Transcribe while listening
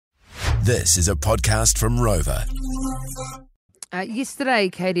This is a podcast from Rover. Yesterday,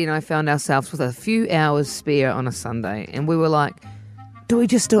 Katie and I found ourselves with a few hours spare on a Sunday, and we were like, do we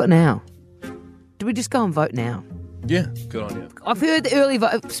just do it now? Do we just go and vote now? Yeah, good on you. I've heard the early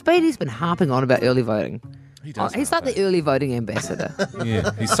vote. Speedy's been harping on about early voting. He does. He's like the early voting ambassador. Yeah,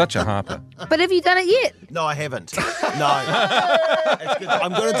 he's such a harper. But have you done it yet? No, I haven't. No. It's good.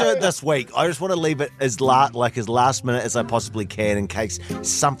 I'm going to do it this week. I just want to leave it as last minute as I possibly can in case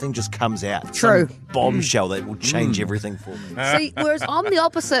something just comes out. True. Some bombshell that will change everything for me. See, whereas I'm the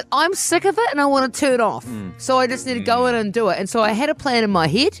opposite. I'm sick of it and I want to turn off. So I just need to go in and do it. And so I had a plan in my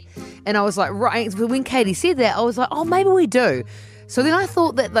head and I was like, right, when Katie said that, I was like, oh, maybe we do. So then I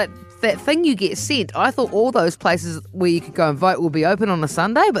thought that thing you get sent, I thought all those places where you could go and vote will be open on a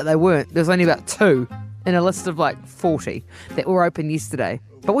Sunday, but they weren't. There's only about 2 in a list of like 40 that were open yesterday.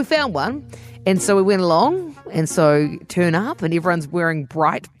 But we found one, and so we went along, and so turn up, and everyone's wearing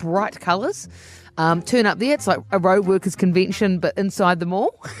bright colours. Turn up there, it's like a road workers convention, but inside the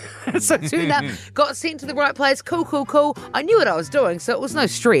mall. So turned up, got sent to the right place, cool. I knew what I was doing, so it was no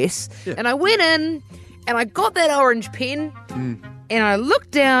stress. Yeah. And I went in, and I got that orange pen, and I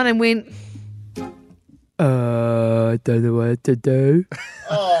looked down and went, I don't know what to do.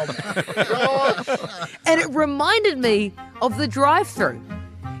 Oh, my gosh. And it reminded me of the drive-thru.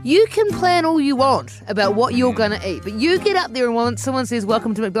 You can plan all you want about what you're going to eat, but you get up there and when someone says,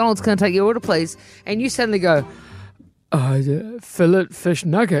 welcome to McDonald's, can I take your order, please? And you suddenly go, fillet, fish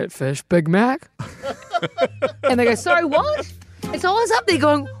nugget, fish, Big Mac. And they go, sorry, what? And so I was up there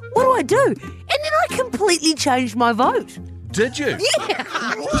going, what do I do? And then I completely changed my vote. Did you? Yeah.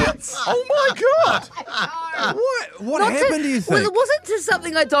 What? Oh my God! What happened? Do you think? Well, it wasn't just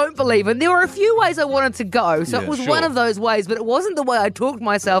something I don't believe in. There were a few ways I wanted to go, so it was one of those ways. But it wasn't the way I talked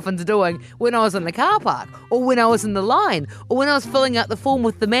myself into doing when I was in the car park, or when I was in the line, or when I was filling out the form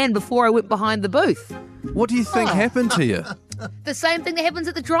with the man before I went behind the booth. What do you think happened to you? The same thing that happens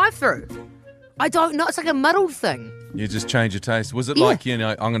at the drive-thru. I don't know. It's like a muddled thing. You just change your taste. Was it like,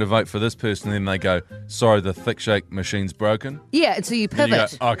 I'm going to vote for this person, and then they go, sorry, the thick shake machine's broken? Yeah, and so you Then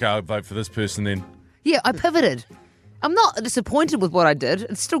pivot. you go, okay, I'll vote for this person then. Yeah, I pivoted. I'm not disappointed with what I did.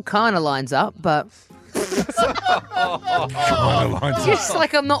 It still kind of lines up, but just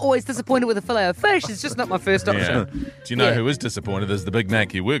like I'm not always disappointed with a fillet of fish. It's just not my first option. Yeah. Do you know who is disappointed? Is the Big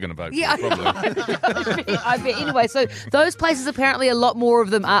Mac you were going to vote Yeah, for, probably. I bet. Anyway, so those places, apparently a lot more of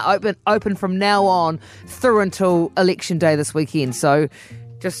them are open from now on through until Election Day this weekend. So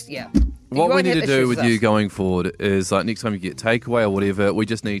just, What we need to do with us. you going forward is, like, next time you get takeaway or whatever, we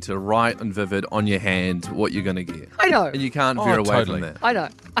just need to write and vivid on your hand what you're going to get. I know. And you can't veer away totally. from that. I know.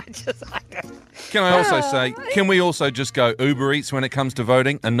 Can I also say, can we also just go Uber Eats when it comes to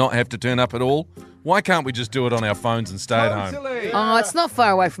voting and not have to turn up at all? Why can't we just do it on our phones and stay at home? Oh, it's not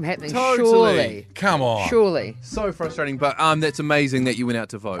far away from happening. Totally. Surely. Come on. Surely. So frustrating, but that's amazing that you went out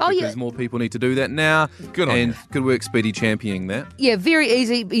to vote. Oh, because yeah. more people need to do that now. Good on and you. good work, Speedy, championing that. Yeah, very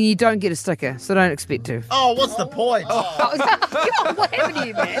easy, and you don't get a sticker, so don't expect to. Oh, what's the point? Come on, what happened to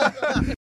you, man?